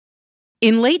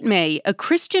In late May, a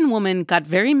Christian woman got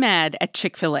very mad at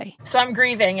Chick-fil-A. So I'm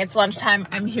grieving. It's lunchtime.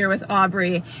 I'm here with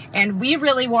Aubrey, and we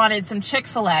really wanted some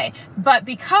Chick-fil-A. But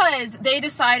because they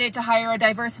decided to hire a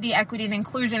diversity, equity, and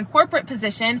inclusion corporate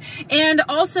position and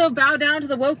also bow down to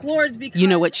the woke lords because... You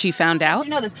know what she found out?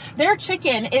 You know this. Their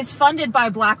chicken is funded by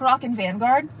BlackRock and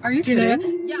Vanguard. Are you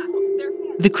kidding? Yeah.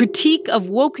 The critique of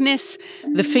wokeness,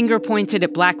 the finger pointed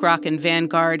at BlackRock and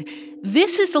Vanguard.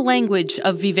 This is the language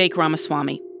of Vivek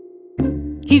Ramaswamy.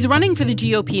 He's running for the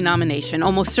GOP nomination,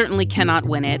 almost certainly cannot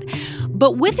win it.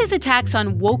 But with his attacks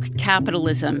on woke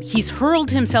capitalism, he's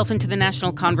hurled himself into the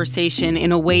national conversation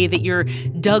in a way that your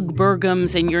Doug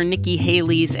Burgums and your Nikki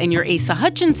Haley's and your Asa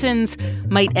Hutchinsons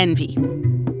might envy.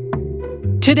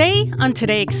 Today on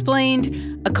Today Explained,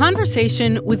 a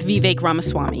conversation with Vivek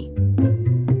Ramaswamy.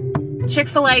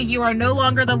 Chick-fil-A, you are no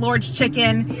longer the Lord's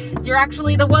chicken. You're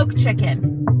actually the woke chicken.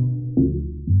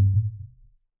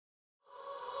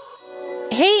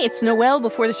 Hey, it's Noelle.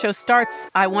 Before the show starts,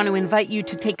 I want to invite you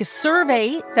to take a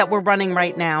survey that we're running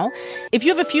right now. If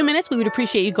you have a few minutes, we would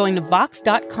appreciate you going to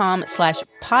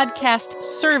vox.com/podcast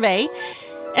survey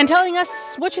and telling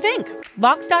us what you think.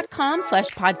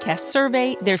 Vox.com/podcast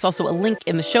survey. There's also a link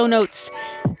in the show notes.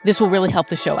 This will really help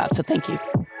the show out, so thank you.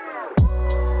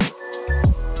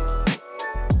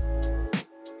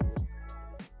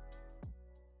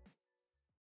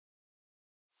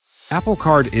 Apple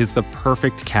Card is the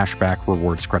perfect cashback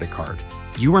rewards credit card.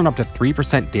 You earn up to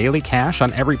 3% daily cash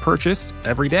on every purchase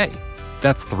every day.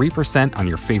 That's 3% on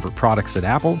your favorite products at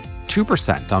Apple,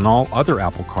 2% on all other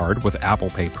Apple Card with Apple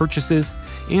Pay purchases,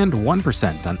 and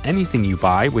 1% on anything you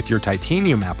buy with your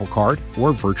titanium Apple Card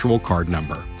or virtual card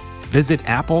number. Visit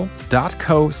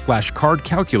apple.co/card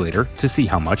calculator to see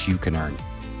how much you can earn.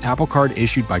 Apple Card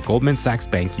issued by Goldman Sachs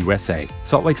Bank USA,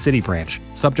 Salt Lake City branch,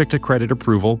 subject to credit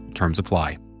approval, terms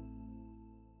apply.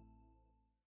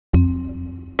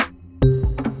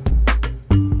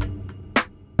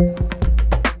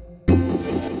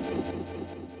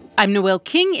 I'm Noelle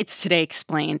King. It's Today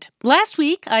Explained. Last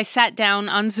week, I sat down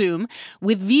on Zoom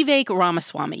with Vivek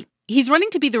Ramaswamy. He's running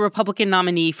to be the Republican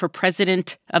nominee for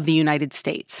President of the United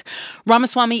States.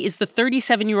 Ramaswamy is the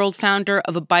 37-year-old founder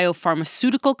of a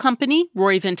biopharmaceutical company,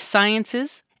 Roivant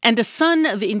Sciences, and a son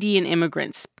of Indian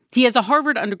immigrants. He has a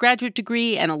Harvard undergraduate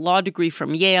degree and a law degree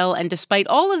from Yale, and despite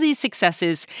all of these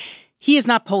successes, he is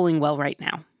not polling well right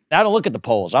now. I don't look at the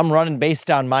polls. I'm running based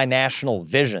on my national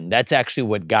vision. That's actually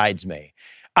what guides me.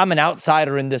 I'm an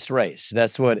outsider in this race.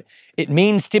 That's what it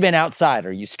means to be an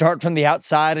outsider. You start from the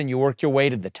outside and you work your way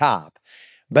to the top.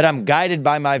 But I'm guided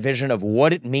by my vision of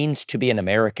what it means to be an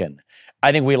American.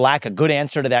 I think we lack a good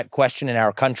answer to that question in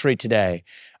our country today.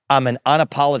 I'm an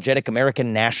unapologetic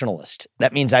American nationalist.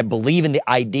 That means I believe in the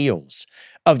ideals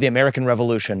of the American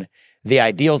Revolution, the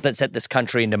ideals that set this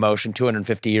country into motion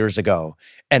 250 years ago.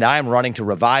 And I'm running to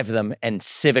revive them and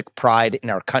civic pride in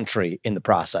our country in the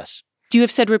process. You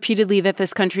have said repeatedly that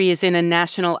this country is in a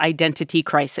national identity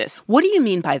crisis. What do you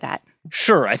mean by that?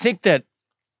 Sure. I think that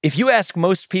if you ask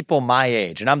most people my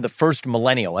age, and I'm the first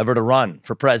millennial ever to run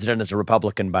for president as a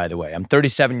Republican, by the way, I'm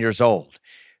 37 years old.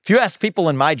 If you ask people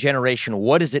in my generation,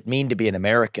 what does it mean to be an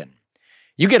American?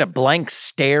 You get a blank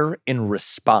stare in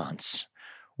response.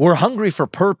 We're hungry for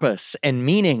purpose and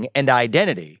meaning and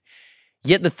identity.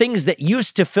 Yet the things that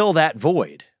used to fill that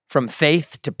void, from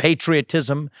faith to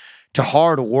patriotism to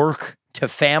hard work, to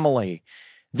family,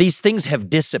 these things have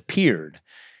disappeared.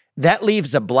 That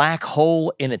leaves a black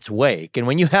hole in its wake. And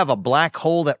when you have a black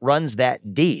hole that runs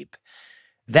that deep,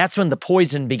 that's when the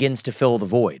poison begins to fill the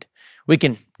void. We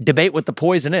can debate what the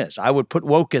poison is. I would put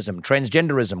wokeism,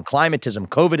 transgenderism, climatism,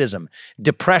 COVIDism,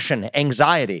 depression,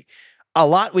 anxiety. A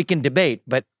lot we can debate,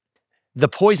 but the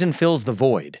poison fills the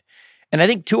void. And I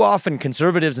think too often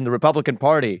conservatives in the Republican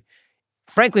Party,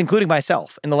 frankly, including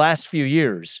myself, in the last few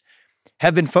years,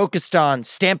 have been focused on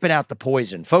stamping out the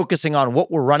poison, focusing on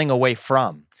what we're running away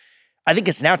from. I think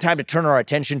it's now time to turn our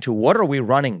attention to what are we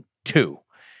running to?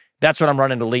 That's what I'm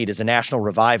running to lead, is a national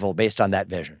revival based on that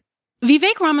vision.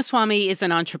 Vivek Ramaswamy is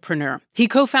an entrepreneur. He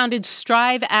co-founded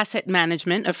Strive Asset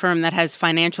Management, a firm that has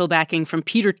financial backing from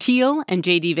Peter Thiel and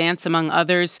J.D. Vance, among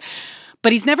others.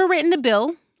 But he's never written a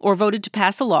bill or voted to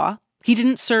pass a law. He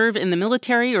didn't serve in the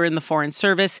military or in the Foreign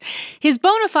Service. His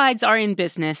bona fides are in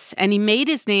business, and he made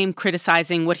his name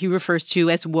criticizing what he refers to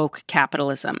as woke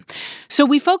capitalism. So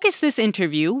we focused this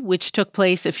interview, which took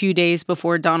place a few days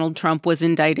before Donald Trump was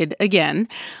indicted again,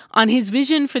 on his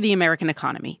vision for the American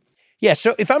economy. Yeah,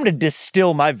 so if I'm to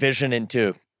distill my vision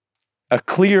into a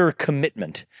clear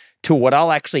commitment to what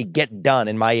I'll actually get done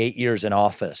in my 8 years in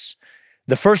office,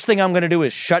 the first thing I'm going to do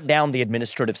is shut down the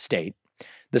administrative state.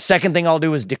 The second thing I'll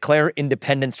do is declare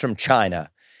independence from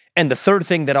China. And the third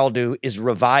thing that I'll do is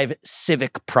revive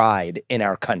civic pride in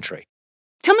our country.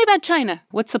 Tell me about China.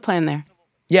 What's the plan there?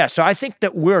 Yeah, so I think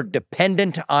that we're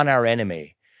dependent on our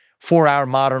enemy for our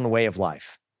modern way of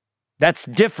life. That's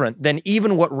different than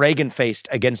even what Reagan faced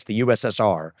against the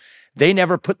USSR. They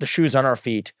never put the shoes on our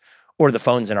feet or the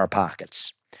phones in our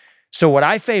pockets. So what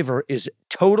I favor is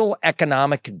total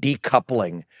economic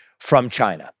decoupling from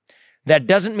China. That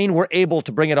doesn't mean we're able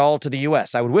to bring it all to the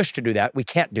US. I would wish to do that. We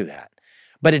can't do that.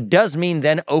 But it does mean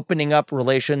then opening up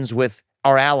relations with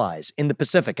our allies in the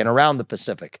Pacific and around the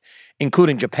Pacific,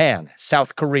 including Japan,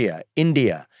 South Korea,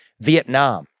 India,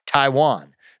 Vietnam,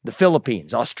 Taiwan, the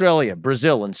Philippines, Australia,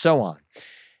 Brazil, and so on.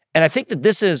 And I think that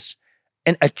this is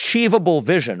an achievable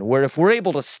vision where if we're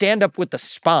able to stand up with the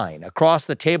spine across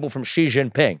the table from Xi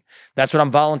Jinping, that's what I'm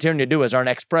volunteering to do as our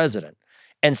next president,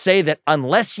 and say that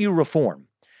unless you reform,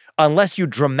 unless you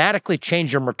dramatically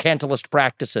change your mercantilist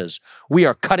practices, we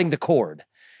are cutting the cord,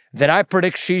 then I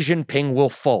predict Xi Jinping will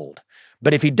fold.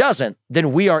 But if he doesn't,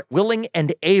 then we are willing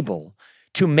and able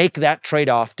to make that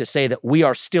trade-off to say that we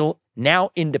are still now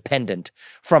independent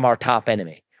from our top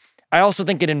enemy. I also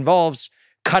think it involves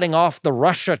cutting off the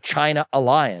Russia-China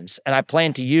alliance, and I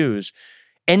plan to use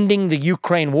ending the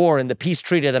Ukraine war and the peace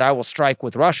treaty that I will strike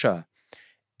with Russia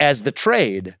as the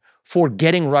trade for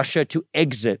getting Russia to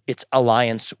exit its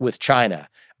alliance with China.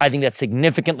 I think that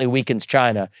significantly weakens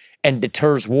China and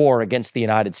deters war against the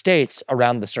United States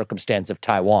around the circumstance of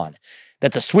Taiwan.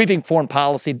 That's a sweeping foreign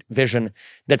policy vision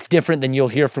that's different than you'll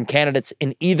hear from candidates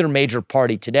in either major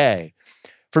party today.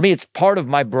 For me, it's part of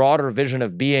my broader vision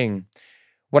of being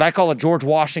what I call a George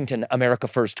Washington America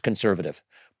First conservative,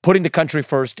 putting the country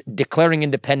first, declaring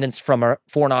independence from our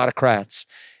foreign autocrats,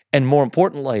 and more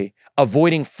importantly,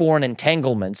 avoiding foreign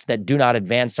entanglements that do not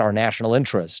advance our national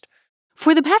interest.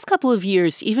 For the past couple of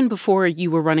years, even before you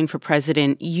were running for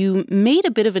president, you made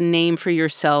a bit of a name for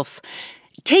yourself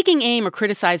taking aim or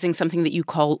criticizing something that you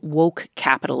call woke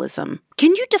capitalism.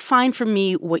 Can you define for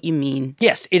me what you mean?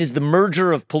 Yes, it is the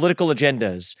merger of political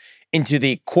agendas into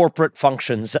the corporate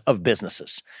functions of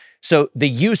businesses. So the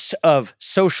use of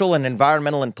social and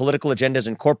environmental and political agendas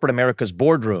in corporate America's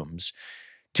boardrooms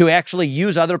to actually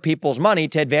use other people's money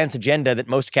to advance agenda that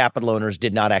most capital owners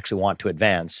did not actually want to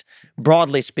advance.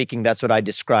 Broadly speaking, that's what I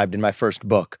described in my first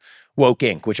book, Woke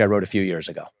Inc., which I wrote a few years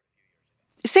ago.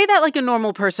 Say that like a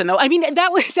normal person, though. I mean,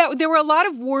 that there were a lot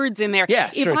of words in there.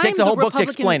 Yeah, sure. It takes a whole book to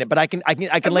explain it, but I can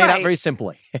lay it out very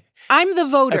simply. I'm the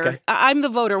voter. Okay. I'm the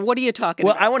voter. What are you talking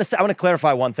about? Well, I want to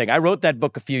clarify one thing. I wrote that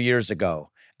book a few years ago.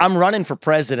 I'm running for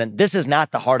president. This is not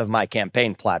the heart of my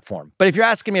campaign platform. But if you're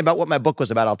asking me about what my book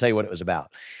was about, I'll tell you what it was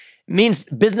about. It means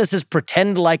businesses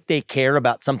pretend like they care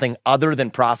about something other than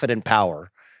profit and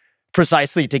power,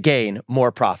 precisely to gain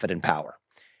more profit and power.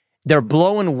 They're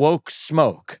blowing woke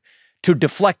smoke to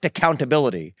deflect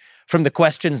accountability from the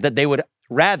questions that they would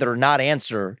rather not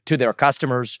answer to their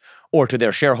customers or to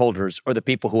their shareholders or the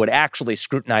people who would actually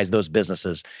scrutinize those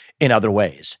businesses in other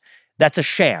ways. That's a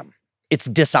sham. It's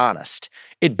dishonest.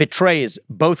 It betrays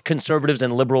both conservatives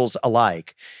and liberals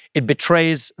alike. It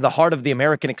betrays the heart of the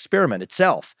American experiment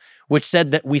itself, which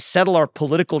said that we settle our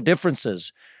political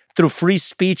differences through free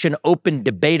speech and open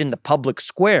debate in the public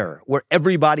square, where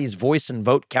everybody's voice and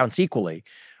vote counts equally.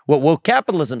 What woke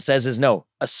capitalism says is no,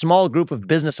 a small group of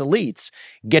business elites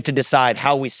get to decide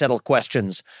how we settle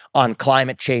questions on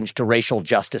climate change to racial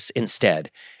justice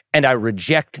instead. And I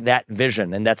reject that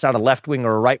vision. And that's not a left-wing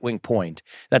or a right-wing point.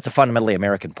 That's a fundamentally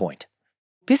American point.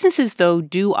 Businesses, though,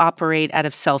 do operate out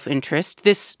of self-interest.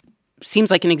 This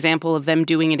seems like an example of them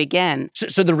doing it again.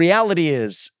 So the reality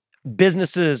is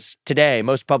businesses today,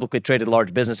 most publicly traded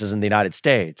large businesses in the United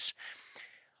States,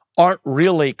 aren't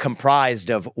really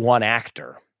comprised of one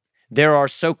actor. There are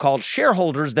so-called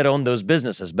shareholders that own those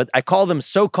businesses, but I call them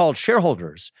so-called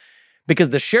shareholders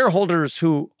because the shareholders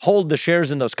who hold the shares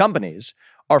in those companies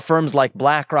are firms like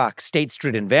BlackRock, State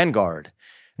Street, and Vanguard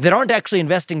that aren't actually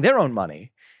investing their own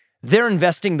money. They're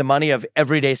investing the money of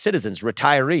everyday citizens,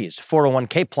 retirees,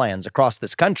 401k plans across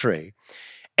this country,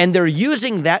 and they're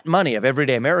using that money of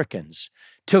everyday Americans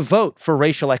to vote for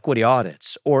racial equity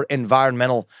audits or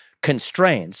environmental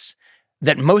constraints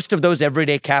that most of those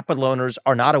everyday capital owners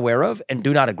are not aware of and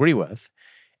do not agree with,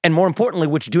 and more importantly,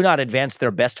 which do not advance their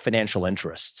best financial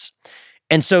interests.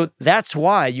 And so that's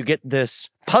why you get this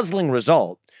puzzling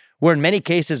result where in many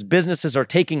cases businesses are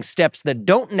taking steps that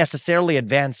don't necessarily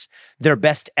advance their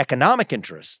best economic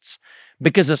interests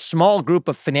because a small group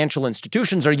of financial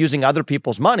institutions are using other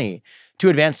people's money to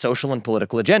advance social and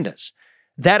political agendas.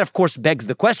 That, of course, begs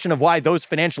the question of why those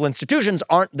financial institutions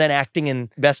aren't then acting in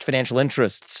best financial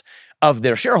interests of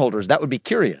their shareholders. That would be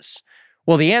curious.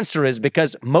 Well, the answer is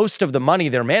because most of the money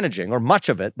they're managing, or much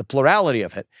of it, the plurality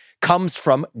of it, comes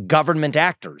from government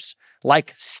actors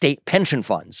like state pension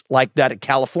funds, like that at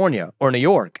California or New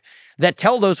York, that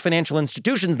tell those financial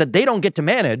institutions that they don't get to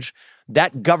manage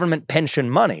that government pension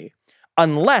money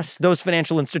unless those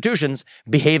financial institutions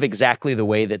behave exactly the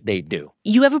way that they do.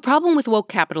 You have a problem with woke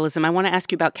capitalism. I want to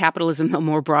ask you about capitalism, though,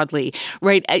 more broadly,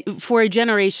 right? For a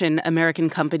generation, American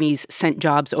companies sent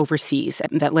jobs overseas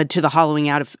that led to the hollowing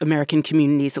out of American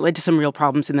communities. It led to some real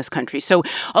problems in this country. So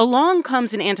along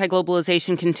comes an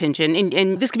anti-globalization contingent,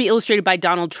 and this could be illustrated by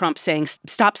Donald Trump saying,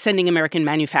 stop sending American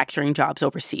manufacturing jobs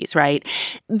overseas, right?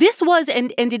 This was,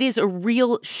 and it is, a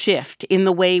real shift in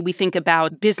the way we think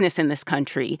about business in this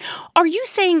country. Are you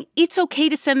saying it's okay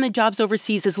to send the jobs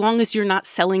overseas as long as you're not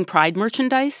selling Pride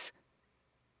merchandise?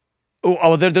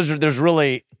 There's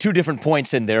really two different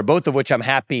points in there, both of which I'm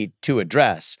happy to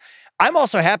address. I'm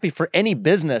also happy for any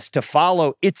business to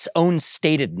follow its own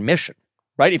stated mission,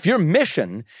 right? If your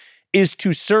mission is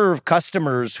to serve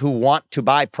customers who want to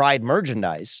buy Pride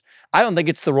merchandise, I don't think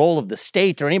it's the role of the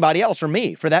state or anybody else, or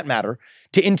me for that matter,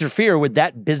 to interfere with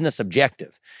that business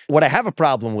objective. What I have a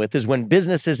problem with is when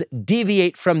businesses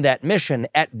deviate from that mission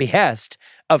at behest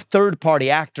of third-party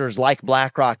actors like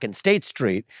BlackRock and State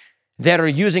Street that are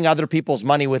using other people's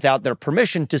money without their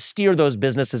permission to steer those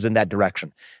businesses in that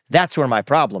direction. That's where my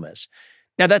problem is.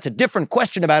 Now, that's a different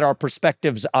question about our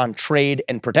perspectives on trade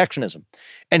and protectionism.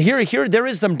 And here there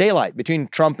is some daylight between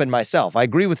Trump and myself. I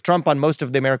agree with Trump on most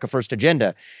of the America First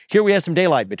agenda. Here we have some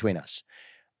daylight between us.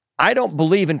 I don't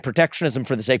believe in protectionism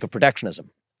for the sake of protectionism.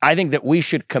 I think that we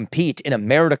should compete in a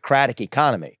meritocratic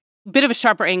economy. Bit of a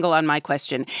sharper angle on my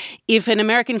question. If an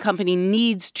American company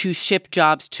needs to ship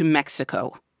jobs to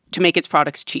Mexico to make its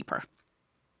products cheaper,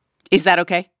 is that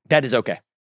okay? That is okay.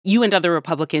 You and other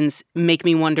Republicans make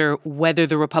me wonder whether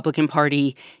the Republican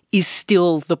Party is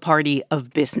still the party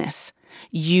of business.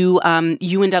 You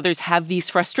and others have these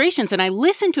frustrations, and I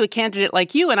listen to a candidate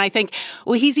like you, and I think,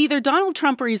 well, he's either Donald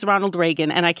Trump or he's Ronald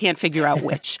Reagan, and I can't figure out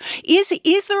which. Is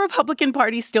the Republican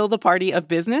Party still the party of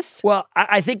business? Well,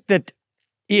 I think that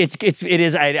it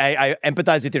is. I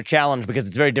empathize with your challenge because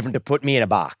it's very different to put me in a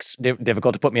box.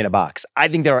 Difficult to put me in a box. I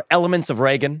think there are elements of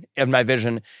Reagan in my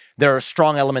vision. There are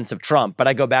strong elements of Trump, but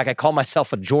I go back. I call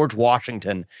myself a George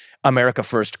Washington, America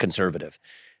First conservative.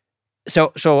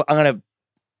 So I'm going to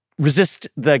resist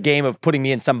the game of putting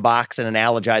me in some box and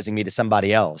analogizing me to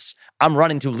somebody else. I'm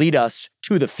running to lead us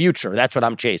to the future. That's what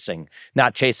I'm chasing,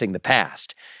 not chasing the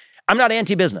past. I'm not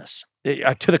anti-business.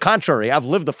 To the contrary, I've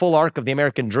lived the full arc of the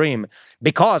American dream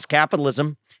because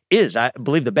capitalism is, I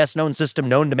believe, the best known system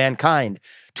known to mankind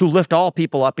to lift all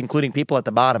people up, including people at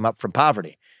the bottom, up from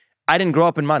poverty. I didn't grow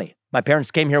up in money. My parents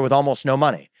came here with almost no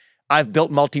money. I've built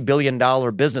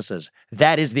multi-billion-dollar businesses.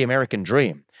 That is the American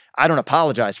dream. I don't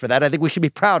apologize for that. I think we should be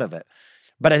proud of it.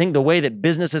 But I think the way that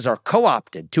businesses are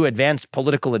co-opted to advance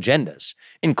political agendas,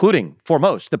 including,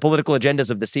 foremost, the political agendas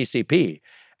of the CCP,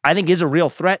 I think is a real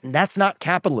threat, and that's not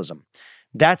capitalism.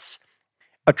 That's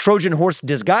a Trojan horse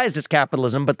disguised as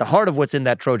capitalism, but the heart of what's in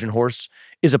that Trojan horse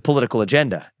is a political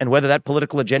agenda. And whether that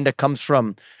political agenda comes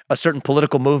from a certain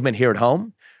political movement here at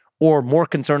home, or more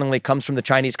concerningly comes from the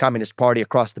Chinese Communist Party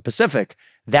across the Pacific,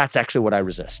 that's actually what I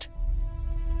resist.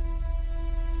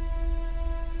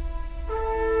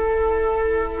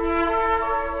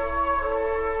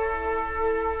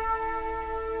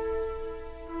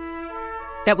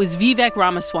 That was Vivek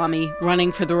Ramaswamy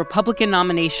running for the Republican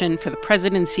nomination for the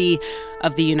presidency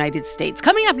of the United States.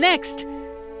 Coming up next,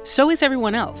 so is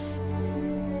everyone else.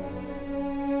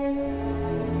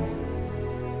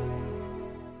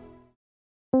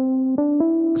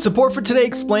 Support for Today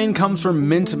Explained comes from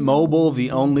Mint Mobile,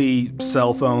 the only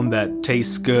cell phone that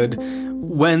tastes good.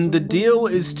 When the deal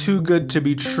is too good to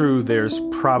be true, there's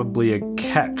probably a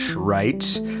catch,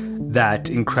 right? That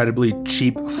incredibly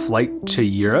cheap flight to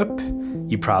Europe?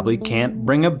 You probably can't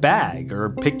bring a bag or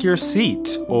pick your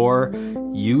seat or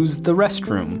use the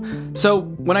restroom. So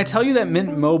when I tell you that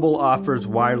Mint Mobile offers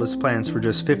wireless plans for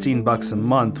just $15 a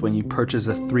month when you purchase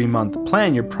a 3-month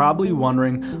plan, you're probably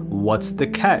wondering, what's the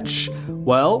catch?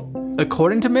 Well,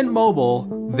 according to Mint Mobile,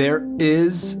 there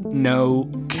is no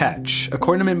catch.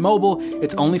 According to Mint Mobile,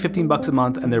 it's only $15 a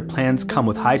month, and their plans come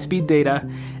with high-speed data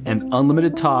and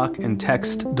unlimited talk and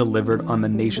text delivered on the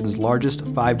nation's largest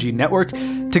 5G network.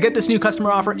 To get this new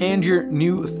customer offer and your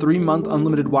new 3-month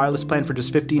unlimited wireless plan for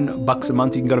just $15 a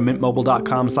month, you can go to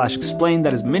mintmobile.com/explain.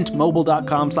 That is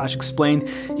mintmobile.com/explain.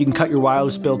 You can cut your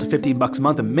wireless bill to $15 a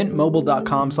month at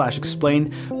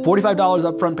mintmobile.com/explain. $45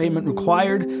 upfront payment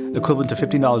required. equivalent to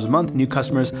 $15 a month. New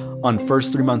customers on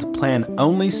first 3-month plan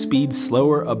only. Speed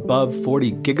slower above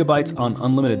 40 gigabytes on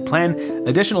unlimited plan.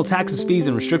 Additional taxes, fees,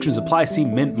 and restrictions apply. See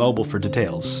Mint Mobile for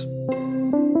details.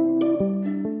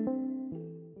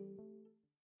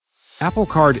 Apple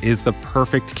Card is the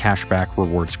perfect cashback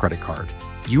rewards credit card.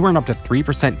 You earn up to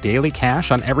 3% daily cash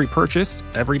on every purchase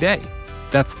every day.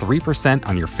 That's 3%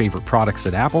 on your favorite products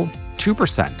at Apple,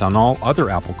 2% on all other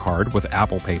Apple Card with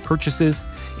Apple Pay purchases,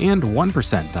 and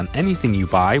 1% on anything you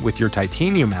buy with your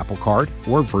titanium Apple Card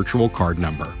or virtual card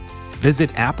number.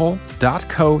 Visit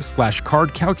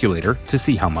apple.co/card calculator to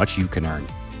see how much you can earn.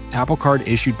 Apple Card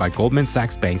issued by Goldman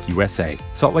Sachs Bank USA,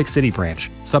 Salt Lake City branch,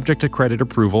 subject to credit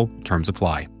approval, terms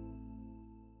apply.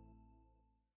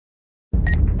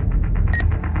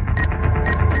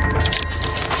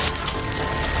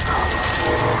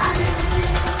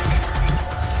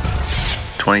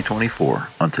 (2024)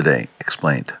 on Today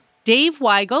Explained. Dave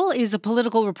Weigel is a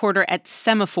political reporter at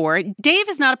Semaphore. Dave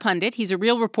is not a pundit. He's a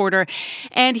real reporter,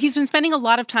 and he's been spending a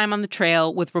lot of time on the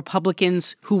trail with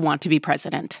Republicans who want to be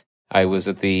president. I was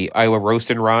at the Iowa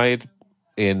Roast and Ride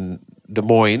in Des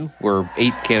Moines, where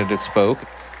 8 candidates spoke.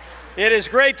 It is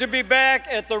great to be back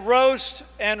at the Roast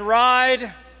and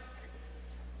Ride.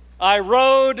 I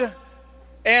rode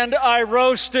and I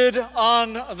roasted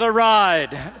on the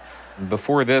ride.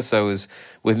 Before this, I was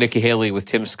with Nikki Haley, with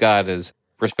Tim Scott as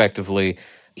respectively.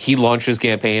 He launched his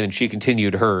campaign and she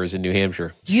continued hers in New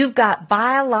Hampshire. You've got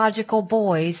biological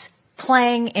boys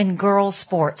playing in girls'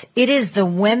 sports. It is the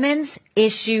women's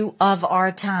issue of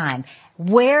our time.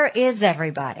 Where is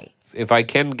everybody? If I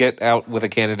can get out with a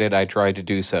candidate, I try to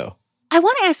do so. I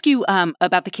want to ask you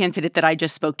about the candidate that I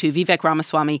just spoke to, Vivek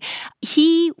Ramaswamy.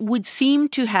 He would seem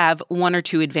to have one or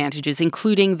two advantages,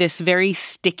 including this very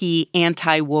sticky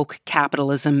anti-woke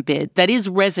capitalism bid that is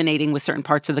resonating with certain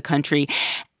parts of the country.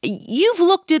 You've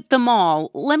looked at them all.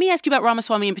 Let me ask you about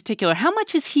Ramaswamy in particular. How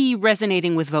much is he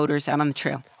resonating with voters out on the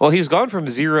trail? Well, he's gone from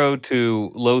 0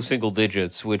 to low single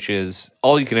digits, which is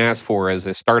all you can ask for as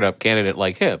a startup candidate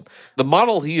like him. The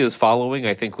model he is following,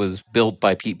 I think, was built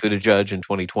by Pete Buttigieg in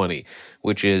 2020,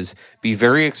 which is be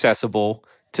very accessible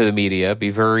to the media, be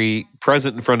very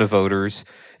present in front of voters,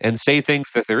 and say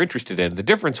things that they're interested in. The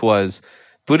difference was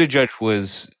Buttigieg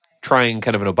was trying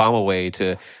kind of an Obama way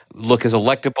to look as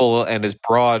electable and as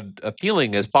broad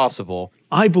appealing as possible.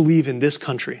 I believe in this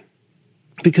country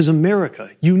because America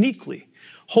uniquely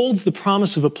holds the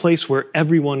promise of a place where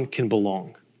everyone can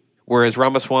belong. Whereas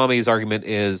Ramaswamy's argument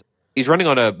is he's running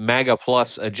on a MAGA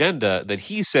plus agenda that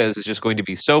he says is just going to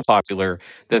be so popular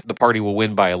that the party will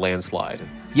win by a landslide.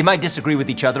 You might disagree with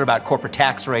each other about corporate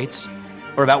tax rates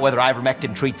or about whether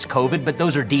ivermectin treats COVID, but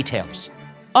those are details.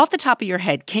 Off the top of your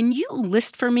head, can you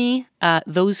list for me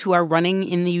those who are running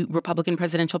in the Republican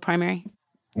presidential primary?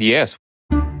 Yes.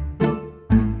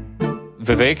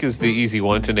 Vivek is the easy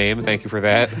one to name. Thank you for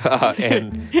that.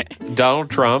 And Donald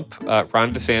Trump,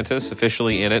 Ron DeSantis,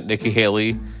 officially in it. Nikki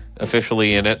Haley,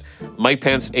 officially in it. Mike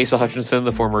Pence, Asa Hutchinson,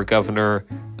 the former governor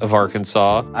of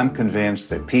Arkansas. I'm convinced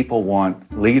that people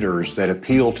want leaders that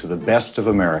appeal to the best of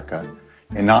America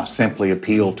and not simply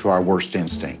appeal to our worst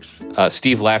instincts.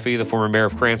 Steve Laffey, the former mayor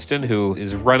of Cranston, who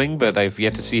is running, but I've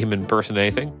yet to see him in person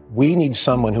anything. We need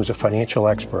someone who's a financial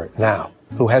expert now,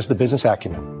 who has the business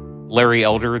acumen. Larry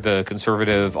Elder, the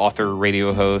conservative author,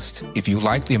 radio host. If you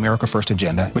like the America First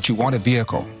agenda, but you want a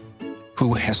vehicle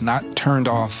who has not turned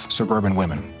off suburban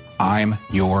women, I'm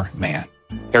your man.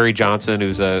 Harry Johnson,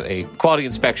 who's a quality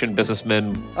inspection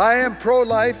businessman. I am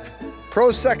pro-life,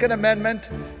 pro-Second Amendment,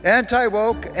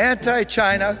 anti-woke,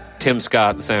 anti-China. Tim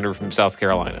Scott, the senator from South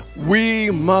Carolina.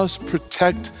 We must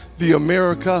protect the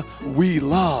America we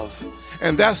love.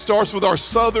 And that starts with our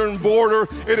southern border.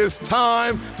 It is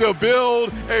time to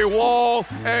build a wall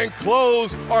and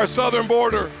close our southern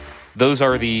border. Those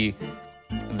are the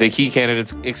key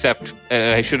candidates, except,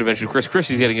 and I should have mentioned Chris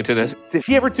Christie's getting into this. Did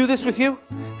he ever do this with you?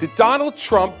 Did Donald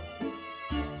Trump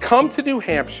come to New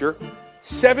Hampshire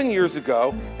 7 years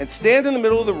ago and stand in the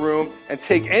middle of the room and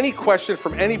take any question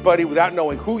from anybody without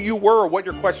knowing who you were or what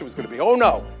your question was going to be? Oh,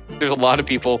 no. There's a lot of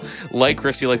people like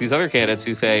Christie, like these other candidates,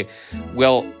 who say,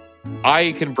 well,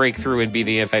 I can break through and be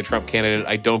the anti-Trump candidate.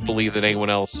 I don't believe that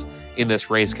anyone else in this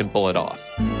race can pull it off.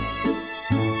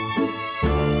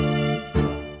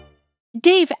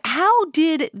 Dave, how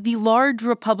did the large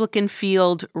Republican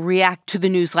field react to the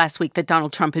news last week that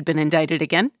Donald Trump had been indicted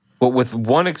again? Well, with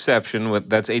one exception,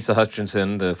 that's Asa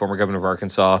Hutchinson, the former governor of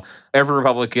Arkansas. Every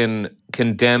Republican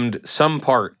condemned some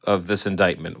part of this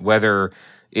indictment, whether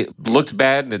it looked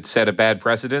bad and it set a bad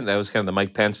precedent. That was kind of the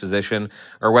Mike Pence position,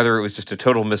 or whether it was just a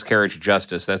total miscarriage of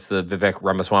justice. That's the Vivek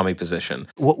Ramaswamy position.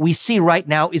 What we see right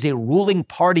now is a ruling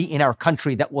party in our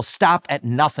country that will stop at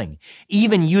nothing,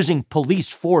 even using police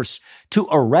force to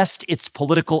arrest its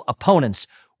political opponents.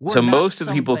 So most of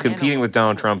the people competing with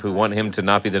Donald Trump who want him to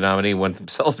not be the nominee, want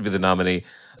themselves to be the nominee,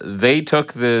 they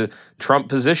took the Trump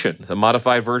position, the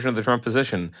modified version of the Trump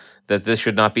position, that this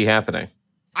should not be happening.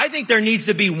 I think there needs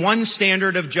to be one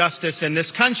standard of justice in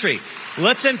this country.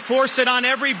 Let's enforce it on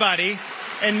everybody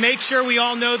and make sure we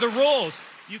all know the rules.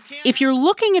 If you're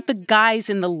looking at the guys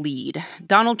in the lead,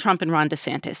 Donald Trump and Ron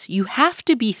DeSantis, you have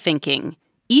to be thinking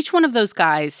each one of those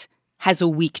guys has a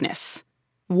weakness.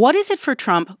 What is it for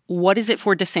Trump? What is it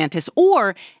for DeSantis?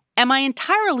 Or am I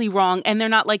entirely wrong and they're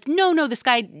not like, no, this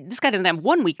guy doesn't have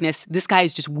one weakness. This guy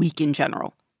is just weak in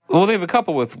general. Well, they have a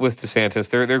couple with DeSantis.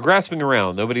 They're grasping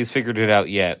around. Nobody's figured it out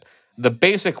yet. The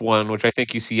basic one, which I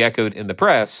think you see echoed in the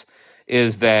press,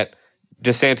 is that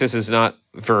DeSantis is not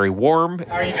very warm.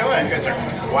 How are you doing? Good, sir.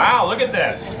 Wow, look at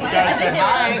this. You guys said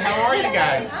hi. How are you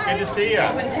guys? Good to see you.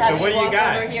 So what do you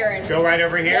got? Go right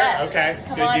over here? Yes. Okay,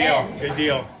 good deal. Good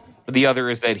deal. The other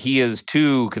is that he is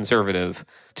too conservative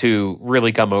to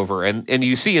really come over. And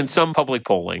you see in some public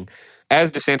polling,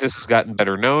 as DeSantis has gotten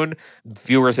better known,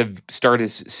 viewers have started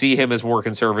to see him as more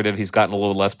conservative. He's gotten a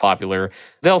little less popular.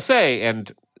 They'll say,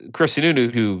 and Chris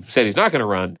Sununu, who said he's not going to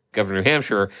run, governor of New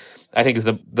Hampshire, I think is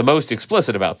the most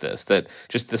explicit about this, that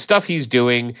just the stuff he's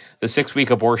doing, the 6-week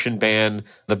abortion ban,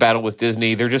 the battle with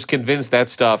Disney, they're just convinced that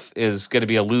stuff is going to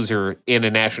be a loser in a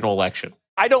national election.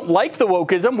 I don't like the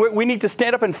wokeism. We need to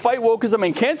stand up and fight wokeism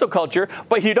and cancel culture,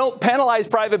 but you don't penalize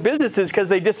private businesses because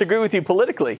they disagree with you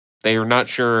politically. They are not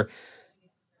sure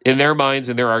in their minds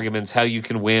and their arguments how you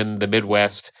can win the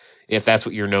Midwest if that's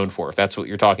what you're known for, if that's what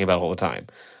you're talking about all the time.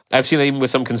 I've seen that even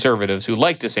with some conservatives who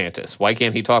like DeSantis. Why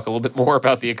can't he talk a little bit more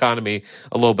about the economy,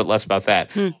 a little bit less about that?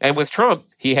 And with Trump,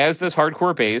 he has this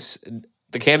hardcore base.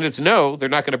 The candidates know they're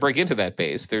not going to break into that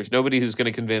base. There's nobody who's going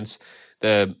to convince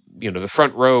the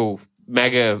front row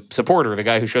MAGA supporter, the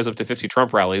guy who shows up to 50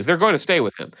 Trump rallies. They're going to stay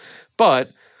with him.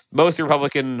 But most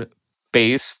Republican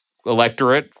base,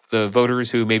 electorate, the voters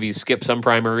who maybe skip some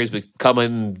primaries but come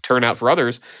and turn out for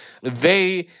others,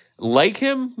 they like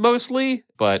him mostly,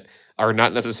 but are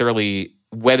not necessarily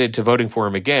wedded to voting for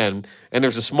him again. And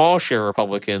there's a small share of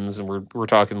Republicans, and we're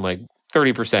talking like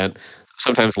 30%,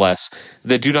 sometimes less,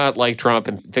 that do not like Trump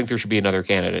and think there should be another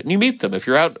candidate. And you meet them. If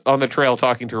you're out on the trail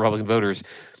talking to Republican voters,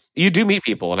 you do meet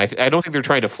people, and I don't think they're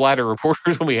trying to flatter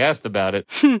reporters when we asked about it.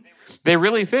 They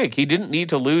really think he didn't need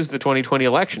to lose the 2020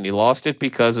 election. He lost it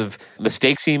because of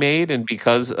mistakes he made and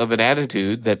because of an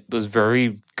attitude that was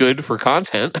very good for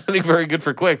content, I think very good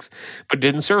for clicks, but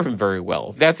didn't serve him very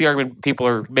well. That's the argument people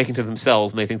are making to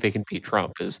themselves, and they think they can beat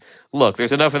Trump is, look,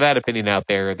 there's enough of that opinion out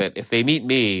there that if they meet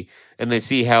me and they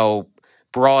see how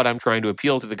broad I'm trying to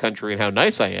appeal to the country and how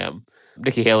nice I am,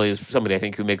 Nikki Haley is somebody I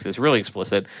think who makes this really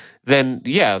explicit, then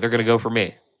yeah, they're going to go for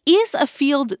me. Is a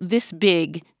field this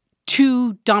big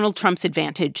to Donald Trump's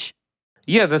advantage?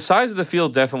 Yeah, the size of the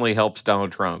field definitely helps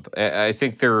Donald Trump. I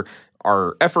think there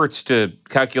are efforts to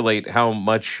calculate how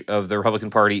much of the Republican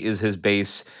Party is his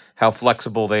base, how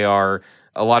flexible they are.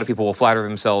 A lot of people will flatter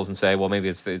themselves and say, well, maybe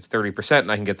it's 30%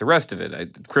 and I can get the rest of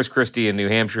it. Chris Christie in New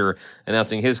Hampshire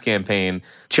announcing his campaign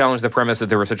challenged the premise that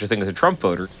there was such a thing as a Trump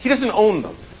voter. He doesn't own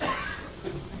them.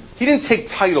 He didn't take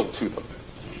title to them.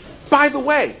 By the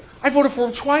way, I voted for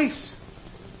him twice.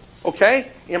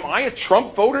 Okay? Am I a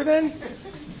Trump voter then?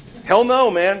 Hell no,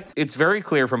 man. It's very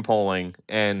clear from polling,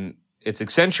 and it's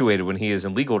accentuated when he is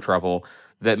in legal trouble,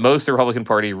 that most of the Republican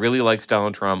Party really likes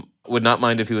Donald Trump, would not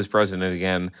mind if he was president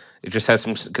again. It just has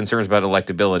some concerns about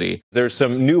electability. There's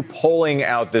some new polling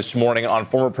out this morning on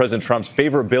former President Trump's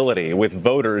favorability with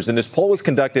voters, and this poll was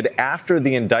conducted after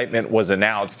the indictment was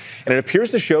announced, and it appears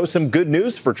to show some good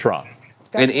news for Trump.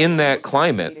 And in that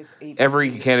climate,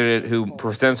 every candidate who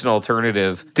presents an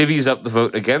alternative divvies up the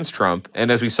vote against Trump.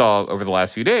 And as we saw over the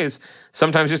last few days,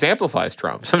 sometimes just amplifies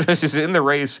Trump. Sometimes just in the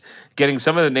race, getting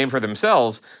some of the name for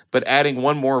themselves, but adding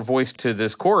one more voice to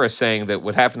this chorus saying that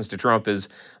what happens to Trump is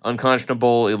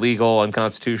unconscionable, illegal,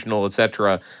 unconstitutional,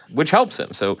 etc., which helps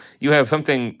him. So you have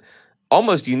something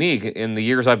almost unique in the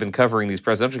years I've been covering these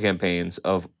presidential campaigns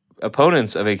of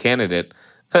opponents of a candidate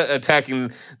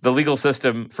attacking the legal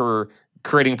system for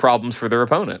creating problems for their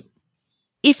opponent.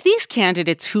 If these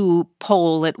candidates who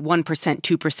poll at 1%,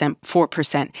 2%,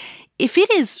 4%, if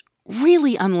it is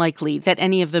really unlikely that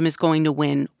any of them is going to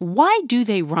win, why do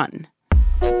they run?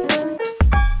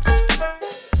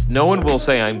 No one will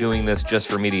say I'm doing this just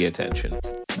for media attention.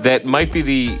 that might be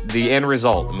the end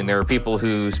result. I mean, there are people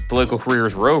whose political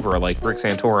careers were over, like Rick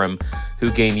Santorum,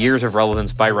 who gained years of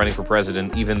relevance by running for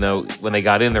president, even though when they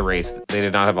got in the race, they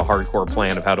did not have a hardcore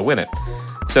plan of how to win it.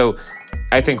 So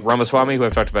I think Ramaswamy, who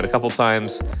I've talked about a couple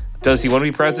times, does he want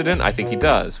to be president? I think he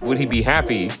does. Would he be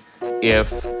happy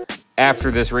if after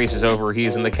this race is over,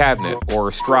 he's in the cabinet,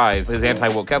 or Strive, his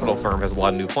anti-woke capital firm, has a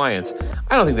lot of new clients?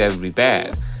 I don't think that would be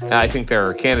bad. I think there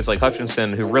are candidates like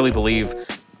Hutchinson who really believe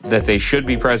that they should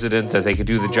be president, that they could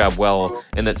do the job well,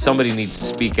 and that somebody needs to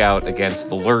speak out against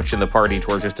the lurch in the party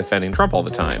towards just defending Trump all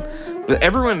the time. But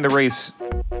everyone in the race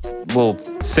will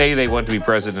say they want to be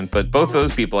president, but both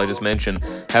those people I just mentioned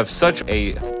have such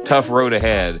a tough road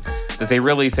ahead that they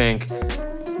really think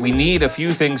we need a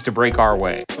few things to break our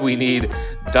way. We need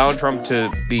Donald Trump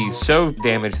to be so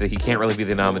damaged that he can't really be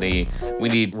the nominee. We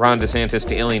need Ron DeSantis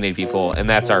to alienate people, and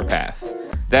that's our path.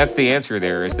 That's the answer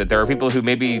there, is that there are people who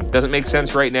maybe doesn't make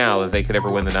sense right now that they could ever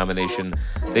win the nomination.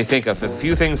 They think if a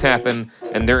few things happen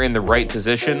and they're in the right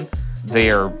position, they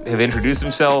have introduced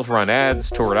themselves, run ads,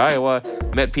 toured Iowa,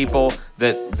 met people,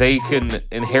 that they can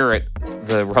inherit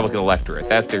the Republican electorate.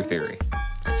 That's their theory.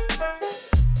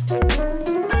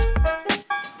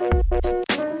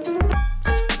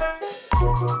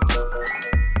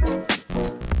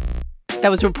 That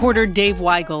was reporter Dave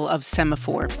Weigel of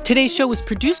Semaphore. Today's show was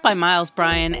produced by Miles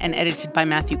Bryan and edited by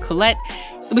Matthew Collette.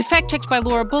 It was fact-checked by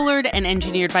Laura Bullard and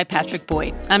engineered by Patrick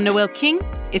Boyd. I'm Noelle King.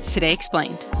 It's Today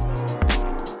Explained.